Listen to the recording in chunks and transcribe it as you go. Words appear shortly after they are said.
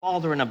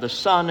Father, and of the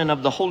Son, and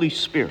of the Holy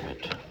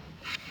Spirit.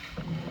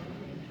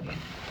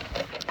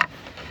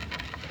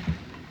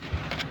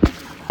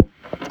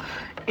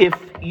 If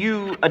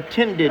you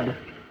attended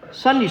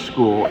Sunday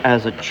school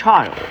as a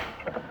child,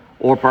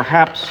 or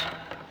perhaps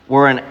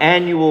were an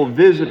annual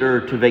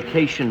visitor to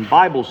Vacation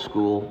Bible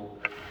School,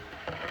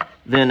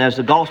 then as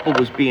the gospel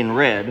was being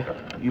read,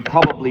 you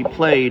probably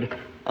played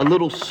a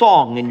little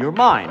song in your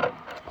mind.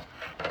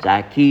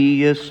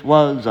 Zacchaeus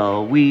was a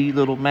wee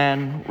little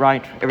man,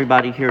 right?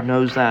 Everybody here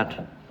knows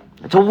that.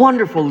 It's a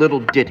wonderful little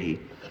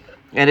ditty,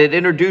 and it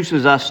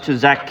introduces us to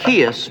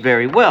Zacchaeus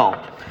very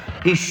well.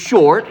 He's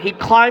short, he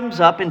climbs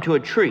up into a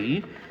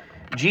tree.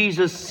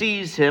 Jesus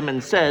sees him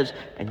and says,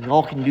 and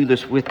y'all can do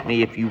this with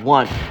me if you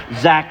want,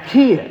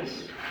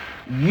 Zacchaeus,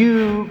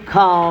 you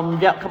come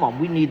down. Come on,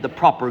 we need the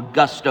proper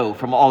gusto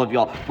from all of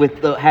y'all with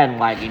the hand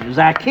wagging.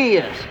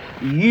 Zacchaeus,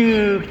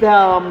 you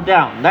come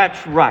down.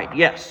 That's right,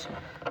 yes.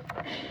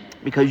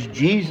 Because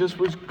Jesus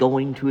was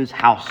going to his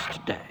house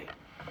today.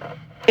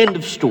 End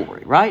of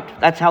story, right?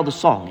 That's how the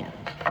song ends.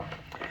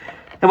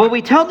 And when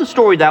we tell the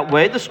story that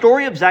way, the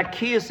story of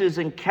Zacchaeus'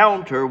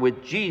 encounter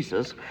with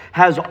Jesus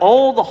has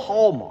all the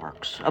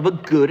hallmarks of a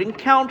good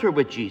encounter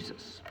with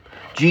Jesus.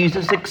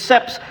 Jesus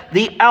accepts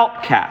the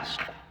outcast,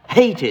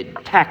 hated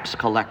tax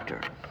collector.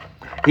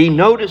 He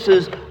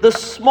notices the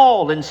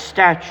small in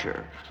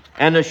stature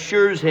and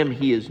assures him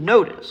he is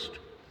noticed.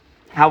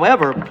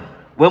 However,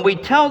 when we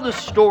tell the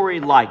story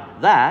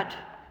like that,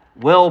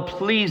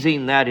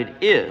 well-pleasing that it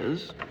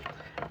is,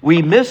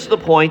 we miss the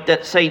point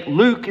that St.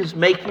 Luke is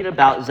making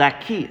about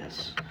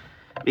Zacchaeus,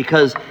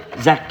 because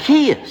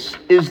Zacchaeus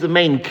is the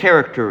main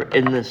character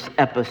in this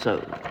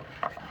episode,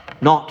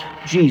 not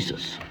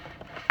Jesus.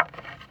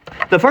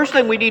 The first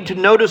thing we need to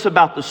notice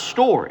about the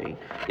story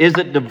is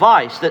a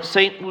device that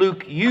St.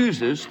 Luke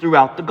uses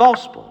throughout the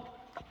gospel,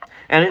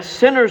 and it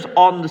centers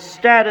on the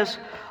status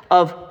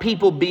of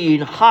people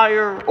being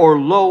higher or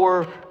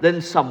lower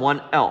than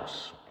someone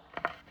else.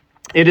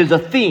 It is a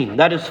theme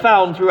that is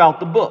found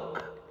throughout the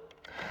book.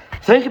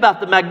 Think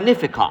about the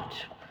Magnificat,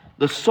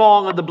 the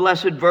song of the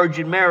Blessed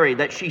Virgin Mary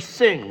that she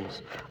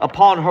sings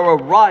upon her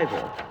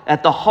arrival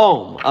at the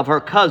home of her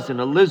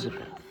cousin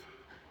Elizabeth.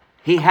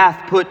 He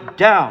hath put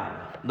down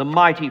the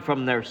mighty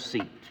from their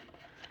seat,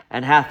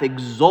 and hath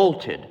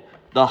exalted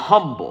the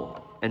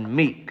humble and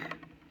meek.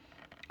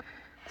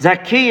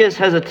 Zacchaeus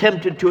has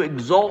attempted to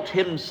exalt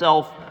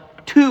himself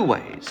two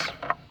ways.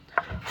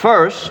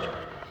 First,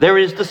 there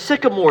is the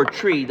sycamore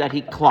tree that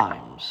he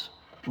climbs,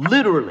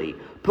 literally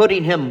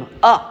putting him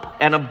up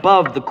and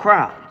above the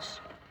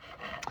crowds.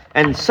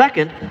 And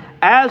second,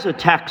 as a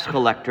tax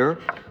collector,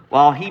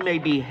 while he may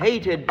be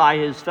hated by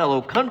his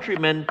fellow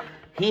countrymen,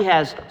 he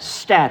has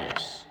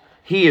status.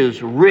 He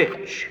is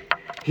rich.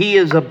 He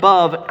is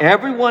above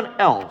everyone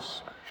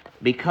else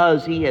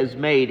because he has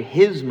made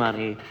his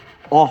money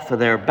off of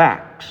their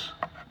backs.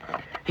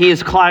 He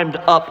has climbed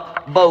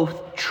up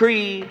both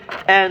tree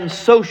and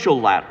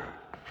social ladder,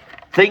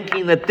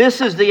 thinking that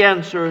this is the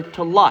answer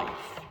to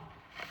life,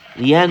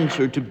 the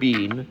answer to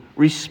being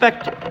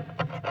respected.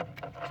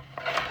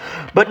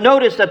 But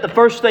notice that the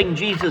first thing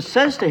Jesus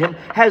says to him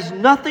has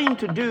nothing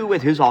to do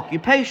with his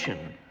occupation,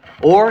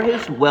 or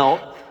his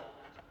wealth,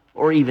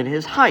 or even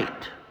his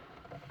height.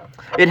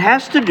 It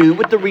has to do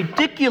with the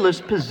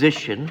ridiculous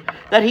position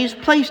that he's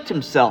placed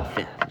himself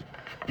in.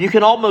 You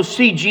can almost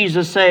see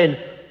Jesus saying,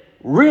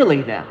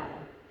 really now?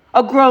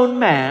 A grown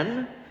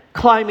man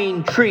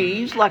climbing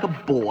trees like a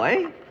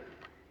boy?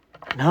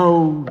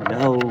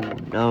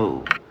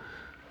 No.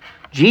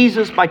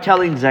 Jesus, by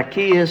telling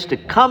Zacchaeus to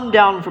come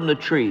down from the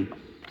tree,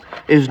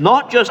 is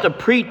not just a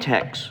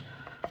pretext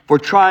for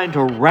trying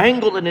to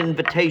wrangle an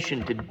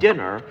invitation to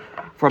dinner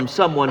from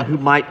someone who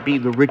might be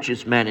the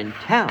richest man in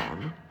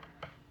town,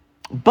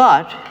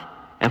 but,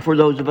 and for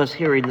those of us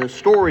hearing this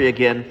story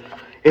again,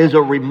 is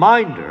a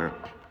reminder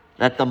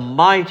that the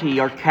mighty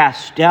are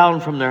cast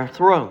down from their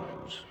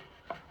thrones,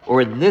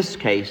 or in this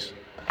case,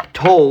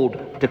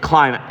 told to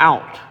climb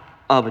out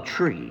of a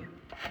tree.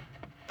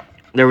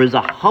 There is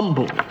a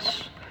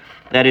humbleness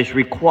that is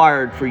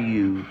required for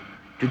you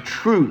to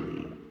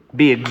truly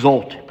be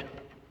exalted.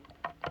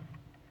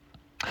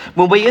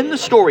 When we end the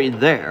story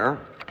there,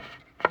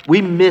 we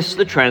miss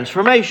the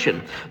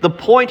transformation, the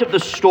point of the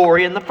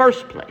story in the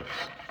first place.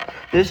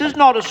 This is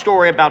not a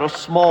story about a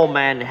small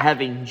man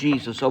having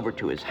Jesus over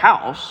to his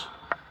house.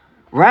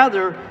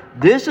 Rather,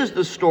 this is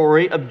the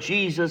story of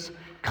Jesus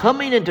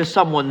coming into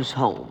someone's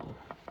home,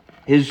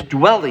 his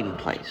dwelling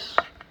place,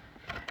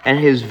 and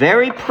his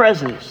very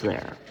presence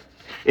there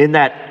in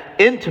that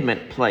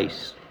intimate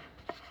place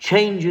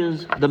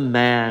changes the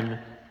man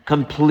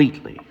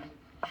completely.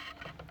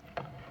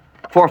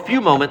 For a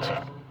few moments,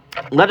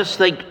 let us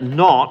think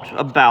not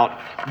about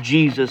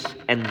Jesus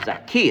and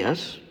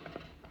Zacchaeus,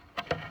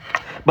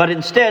 but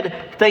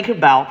instead think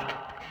about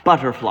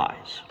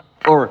butterflies,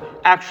 or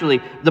actually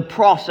the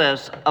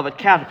process of a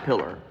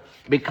caterpillar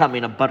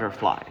becoming a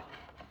butterfly.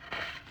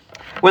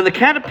 When the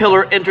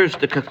caterpillar enters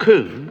the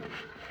cocoon,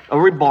 a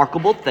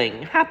remarkable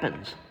thing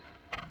happens.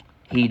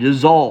 He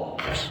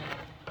dissolves.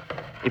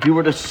 If you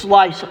were to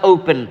slice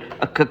open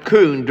a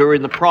cocoon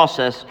during the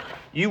process,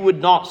 you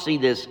would not see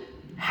this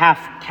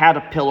half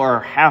caterpillar,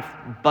 half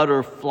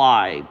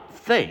butterfly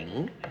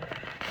thing,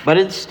 but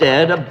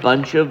instead a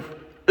bunch of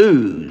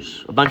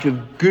ooze, a bunch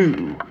of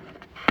goo.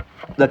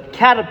 The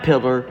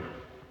caterpillar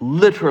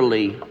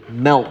literally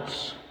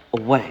melts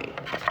away.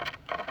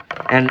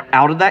 And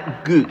out of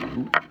that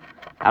goo,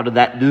 out of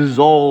that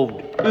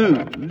dissolved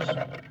ooze,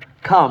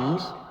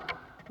 comes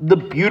the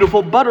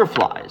beautiful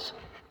butterflies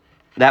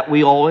that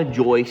we all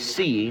enjoy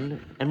seeing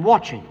and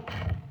watching.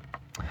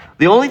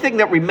 The only thing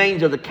that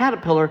remains of the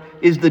caterpillar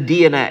is the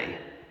DNA.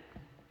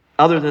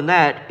 Other than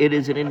that, it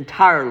is an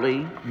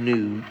entirely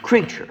new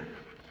creature,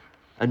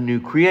 a new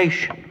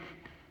creation.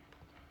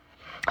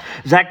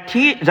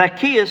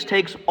 Zacchaeus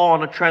takes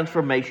on a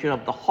transformation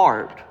of the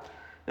heart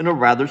in a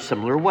rather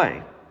similar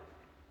way.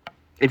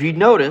 If you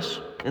notice,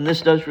 and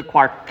this does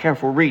require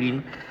careful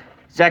reading,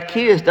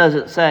 Zacchaeus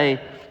doesn't say,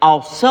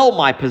 "I'll sell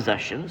my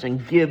possessions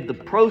and give the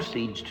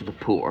proceeds to the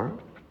poor."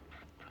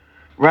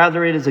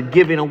 Rather, it is a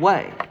giving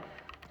away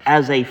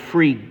as a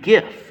free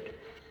gift,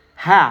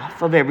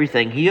 half of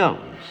everything he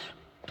owns.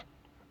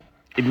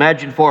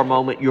 Imagine for a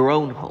moment your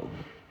own home.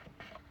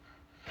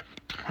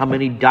 How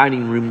many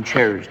dining room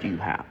chairs do you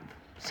have?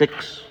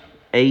 6,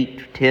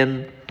 8,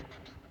 10?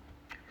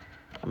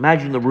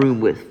 Imagine the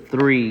room with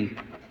 3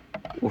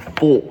 or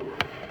 4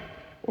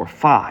 or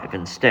 5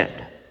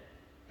 instead.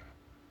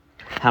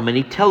 How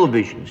many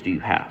televisions do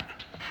you have?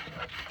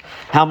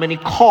 How many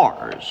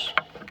cars?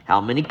 How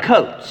many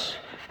coats?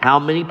 How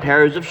many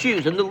pairs of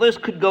shoes? And the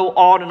list could go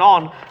on and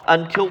on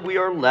until we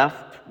are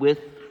left with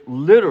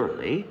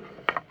literally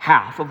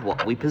half of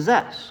what we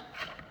possess.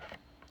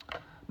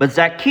 But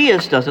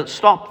Zacchaeus doesn't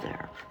stop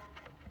there.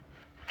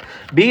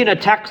 Being a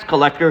tax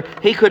collector,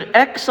 he could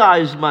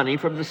excise money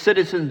from the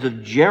citizens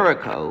of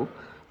Jericho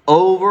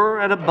over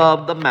and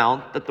above the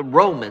amount that the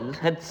Romans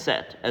had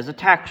set as a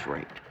tax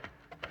rate.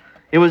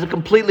 It was a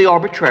completely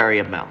arbitrary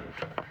amount,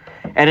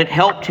 and it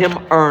helped him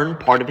earn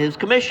part of his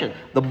commission.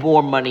 The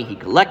more money he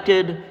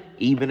collected,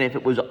 even if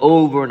it was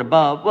over and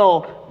above,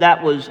 well,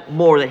 that was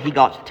more that he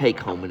got to take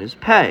home in his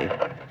pay.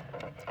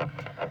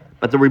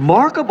 But the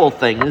remarkable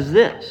thing is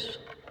this.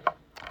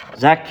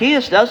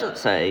 Zacchaeus doesn't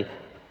say,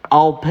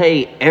 "I'll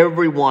pay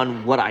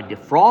everyone what I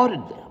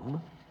defrauded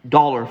them,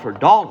 dollar for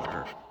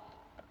dollar."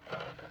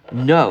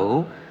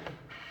 No,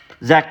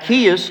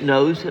 Zacchaeus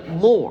knows that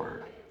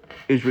more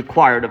is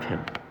required of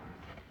him.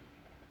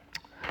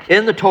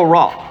 In the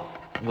Torah,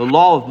 the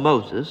law of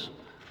Moses,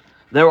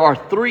 there are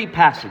 3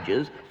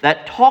 passages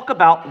that talk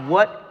about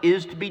what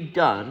is to be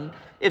done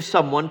if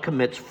someone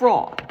commits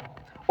fraud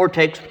or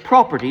takes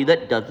property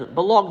that doesn't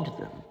belong to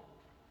them.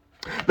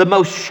 The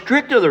most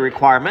strict of the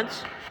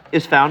requirements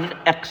is found in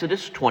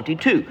Exodus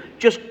 22,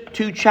 just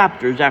 2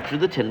 chapters after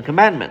the 10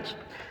 Commandments.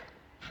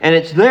 And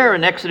it's there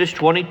in Exodus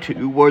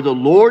 22 where the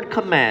Lord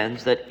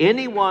commands that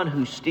anyone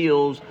who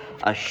steals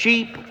a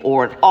sheep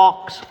or an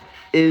ox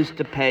is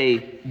to pay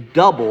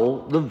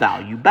double the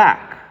value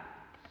back.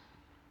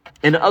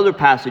 In other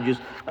passages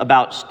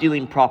about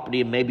stealing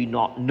property and maybe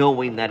not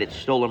knowing that it's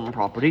stolen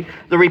property,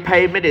 the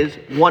repayment is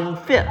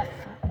 1/5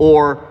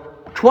 or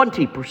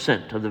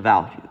 20% of the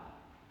value.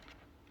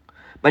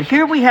 But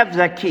here we have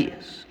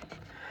Zacchaeus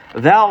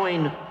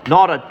vowing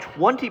not a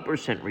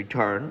 20%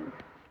 return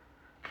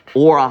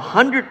or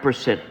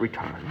 100%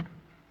 return,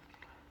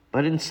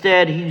 but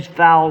instead he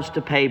vows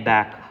to pay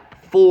back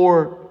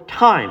 4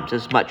 times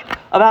as much,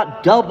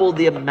 about double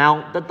the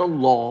amount that the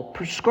law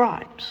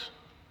prescribes.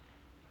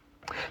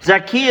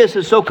 Zacchaeus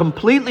is so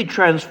completely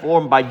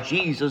transformed by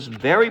Jesus'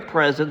 very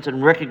presence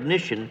and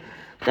recognition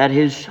that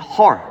his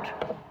heart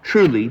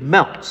truly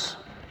melts.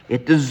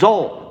 It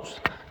dissolves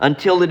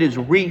until it is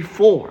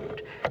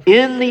reformed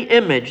in the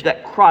image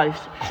that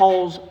Christ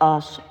calls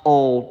us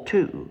all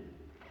to.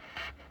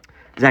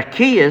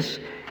 Zacchaeus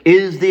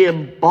is the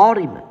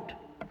embodiment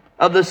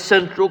of the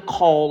central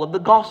call of the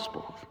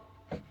gospel.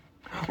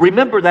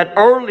 Remember that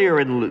earlier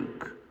in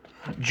Luke,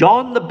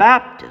 John the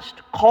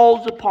Baptist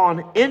calls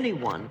upon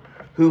anyone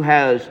who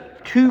has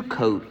 2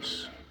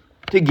 coats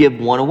to give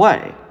one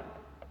away.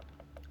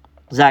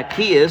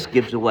 Zacchaeus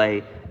gives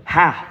away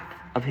half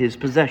of his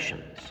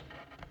possessions.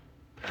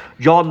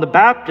 John the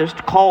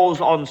Baptist calls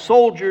on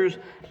soldiers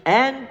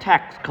and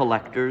tax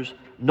collectors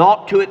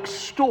not to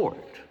extort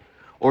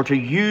or to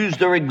use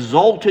their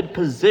exalted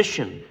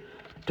position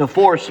to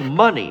force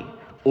money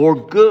or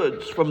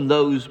goods from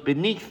those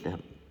beneath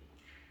them.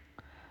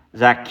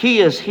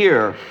 Zacchaeus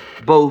here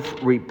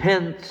both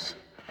repents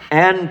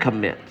and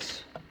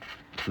commits,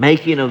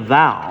 making a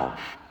vow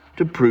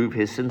to prove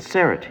his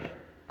sincerity.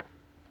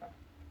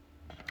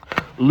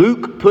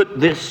 Luke put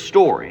this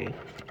story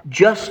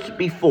just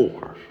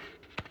before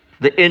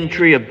the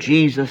entry of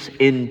Jesus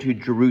into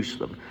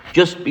Jerusalem,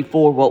 just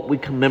before what we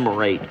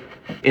commemorate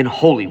in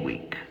Holy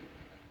Week.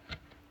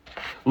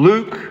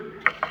 Luke,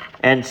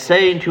 and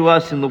saying to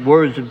us in the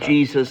words of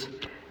Jesus,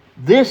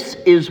 this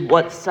is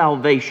what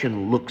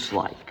salvation looks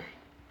like.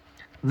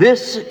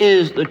 This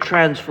is the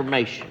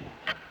transformation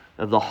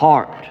of the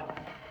heart,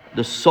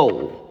 the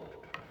soul,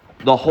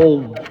 the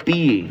whole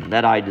being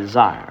that I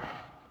desire.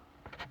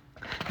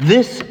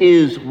 This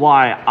is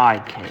why I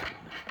came,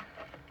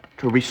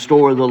 to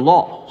restore the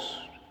lost,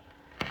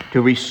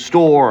 to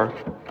restore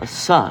a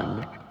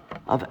son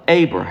of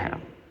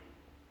Abraham.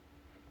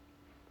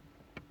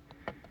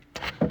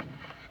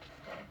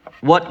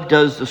 What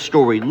does the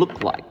story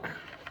look like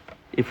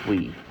if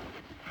we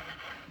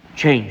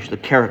change the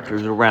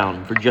characters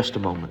around for just a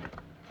moment?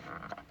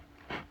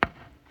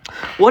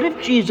 What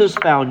if Jesus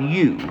found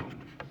you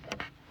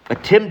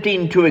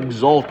attempting to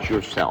exalt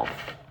yourself,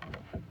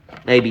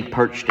 maybe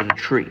perched in a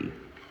tree,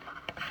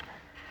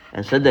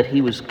 and said that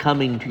he was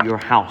coming to your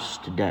house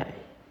today?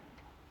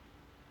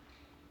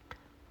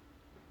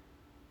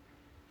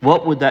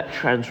 What would that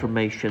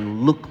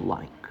transformation look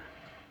like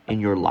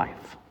in your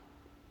life?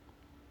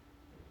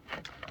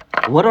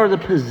 What are the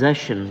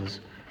possessions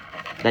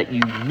that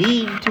you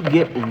need to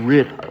get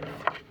rid of,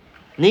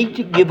 need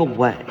to give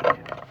away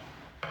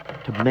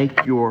to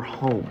make your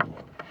home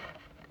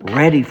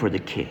ready for the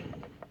King?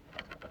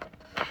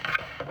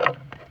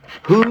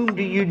 Whom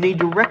do you need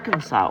to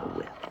reconcile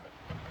with,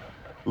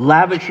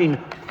 lavishing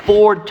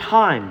 4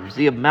 times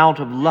the amount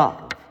of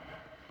love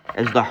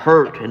as the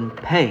hurt and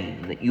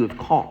pain that you have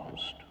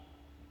caused?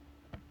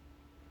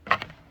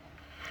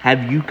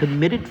 Have you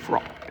committed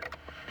fraud?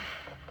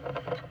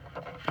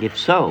 If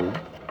so,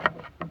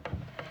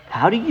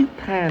 how do you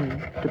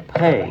plan to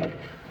pay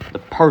the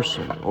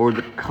person or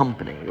the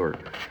company or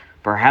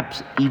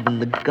perhaps even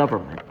the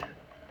government?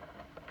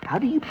 How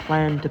do you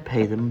plan to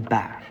pay them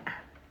back?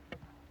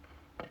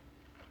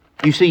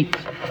 You see,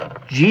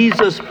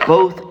 Jesus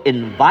both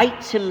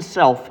invites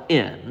himself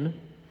in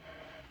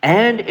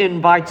and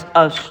invites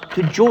us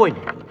to join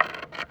him,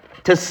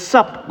 to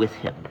sup with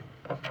him.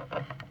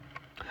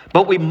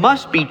 But we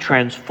must be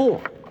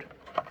transformed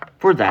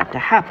for that to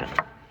happen.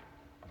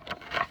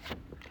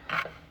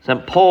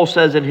 St. Paul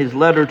says in his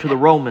letter to the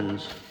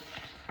Romans,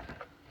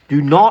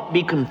 "Do not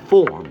be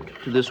conformed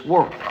to this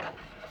world,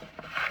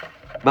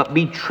 but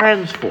be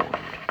transformed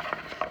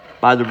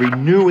by the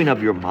renewing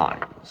of your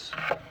minds,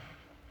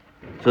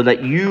 so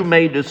that you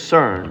may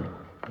discern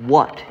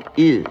what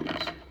is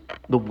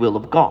the will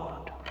of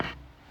God,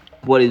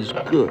 what is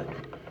good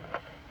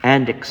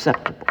and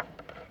acceptable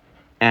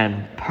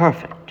and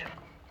perfect."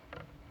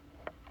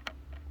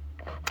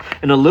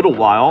 In a little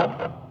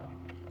while,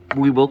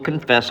 we will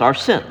confess our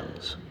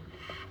sins.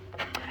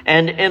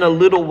 And in a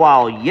little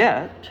while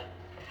yet,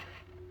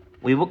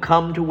 we will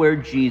come to where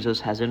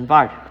Jesus has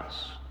invited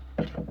us,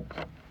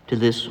 to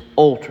this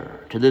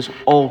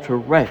altar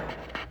rail,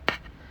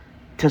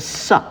 to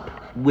sup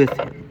with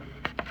him,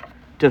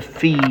 to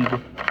feed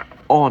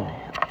on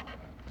him.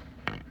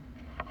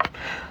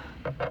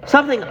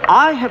 Something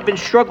I have been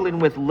struggling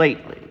with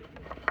lately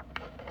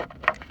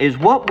is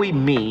what we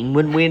mean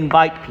when we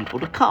invite people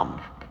to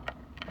come,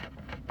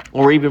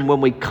 or even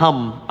when we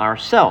come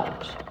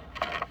ourselves.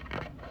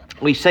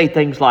 We say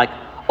things like,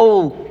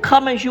 "Oh,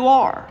 come as you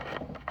are."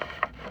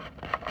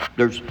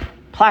 There's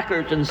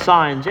placards and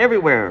signs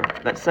everywhere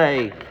that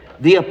say,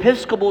 "The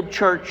Episcopal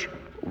Church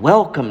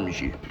welcomes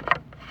you."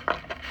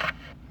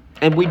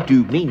 And we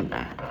do mean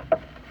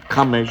that.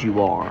 Come as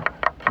you are.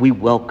 We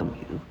welcome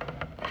you.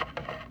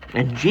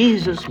 And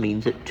Jesus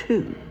means it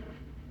too.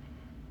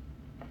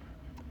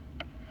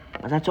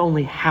 But that's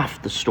only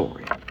half the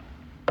story.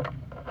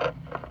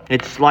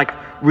 It's like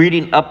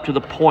reading up to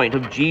the point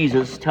of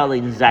Jesus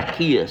telling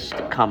Zacchaeus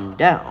to come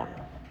down.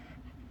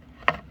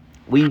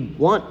 We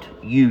want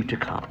you to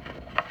come.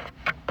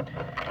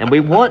 And we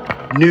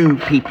want new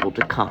people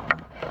to come.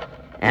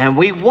 And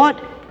we want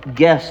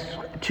guests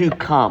to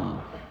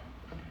come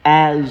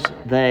as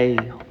they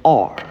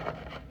are.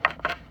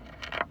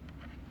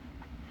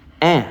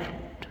 And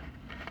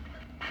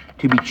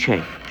to be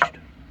changed,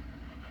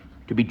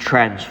 to be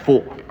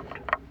transformed,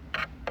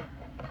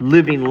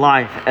 living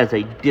life as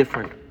a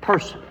different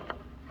person,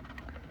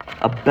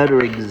 a better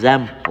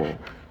example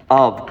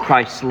of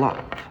Christ's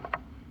love.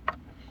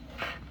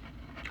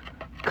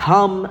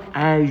 Come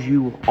as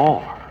you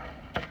are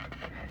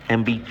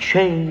and be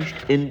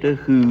changed into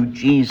who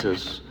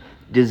Jesus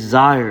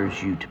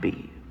desires you to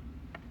be.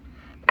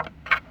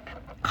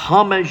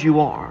 Come as you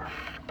are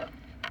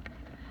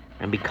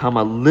and become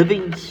a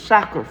living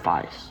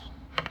sacrifice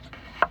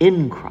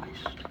in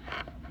Christ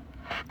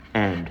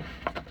and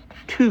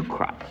to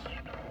Christ.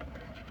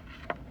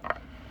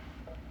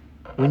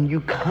 When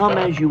you come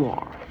as you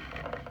are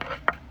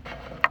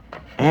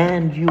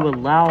and you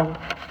allow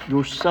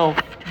yourself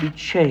to be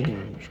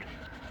changed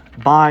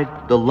by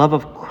the love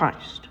of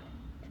Christ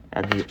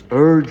and the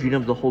urging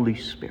of the Holy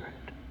Spirit,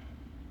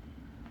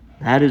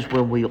 that is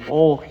when we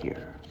all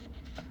hear,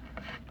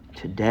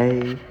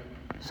 "Today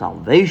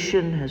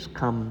salvation has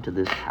come to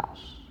this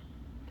house,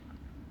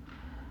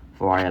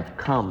 for I have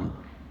come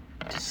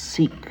to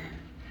seek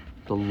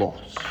the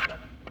lost,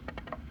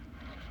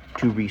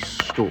 to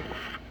restore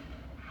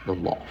the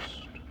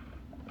lost."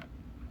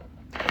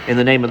 In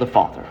the name of the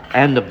Father,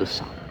 and of the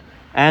Son,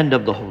 and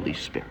of the Holy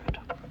Spirit.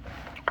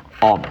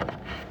 Amen.